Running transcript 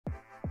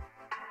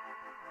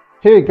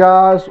Hey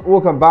guys,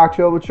 welcome back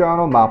to our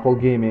channel Maple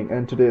Gaming.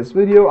 In today's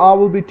video I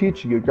will be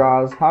teaching you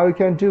guys how you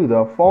can do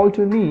the fall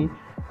to knee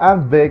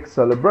and big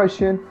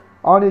celebration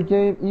on your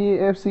game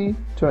EAFC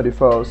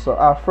 24. So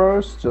at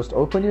first just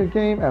open your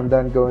game and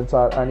then go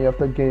inside any of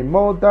the game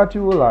mode that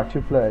you would like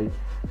to play.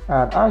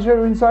 And as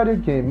you're inside your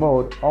game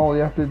mode, all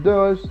you have to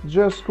do is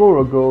just score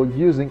a goal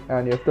using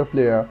any of the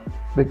player,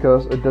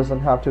 because it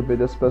doesn't have to be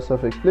the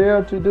specific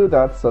player to do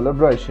that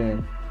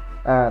celebration.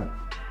 And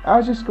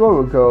as you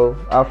score a goal,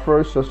 at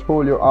first just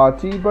hold your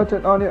RT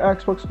button on your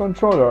Xbox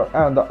controller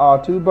and the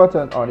R2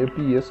 button on your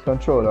PS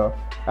controller,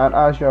 and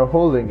as you are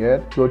holding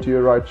it, go to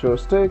your right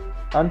joystick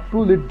and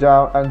pull it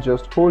down and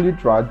just hold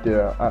it right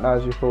there, and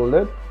as you hold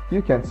it,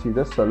 you can see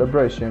the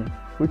celebration,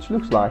 which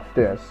looks like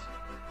this.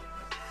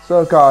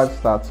 So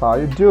guys, that's how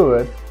you do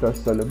it, the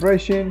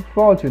celebration,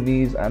 fall to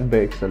knees and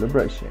big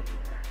celebration.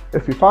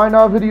 If you find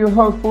our video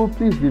helpful,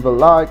 please leave a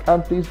like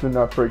and please do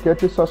not forget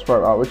to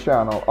subscribe our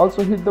channel.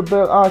 Also hit the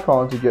bell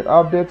icon to get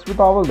updates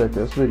with our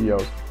latest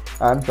videos,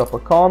 and drop a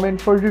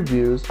comment for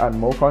reviews and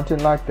more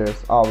content like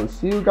this. I will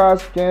see you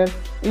guys again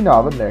in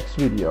our next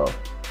video.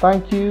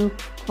 Thank you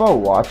for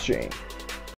watching.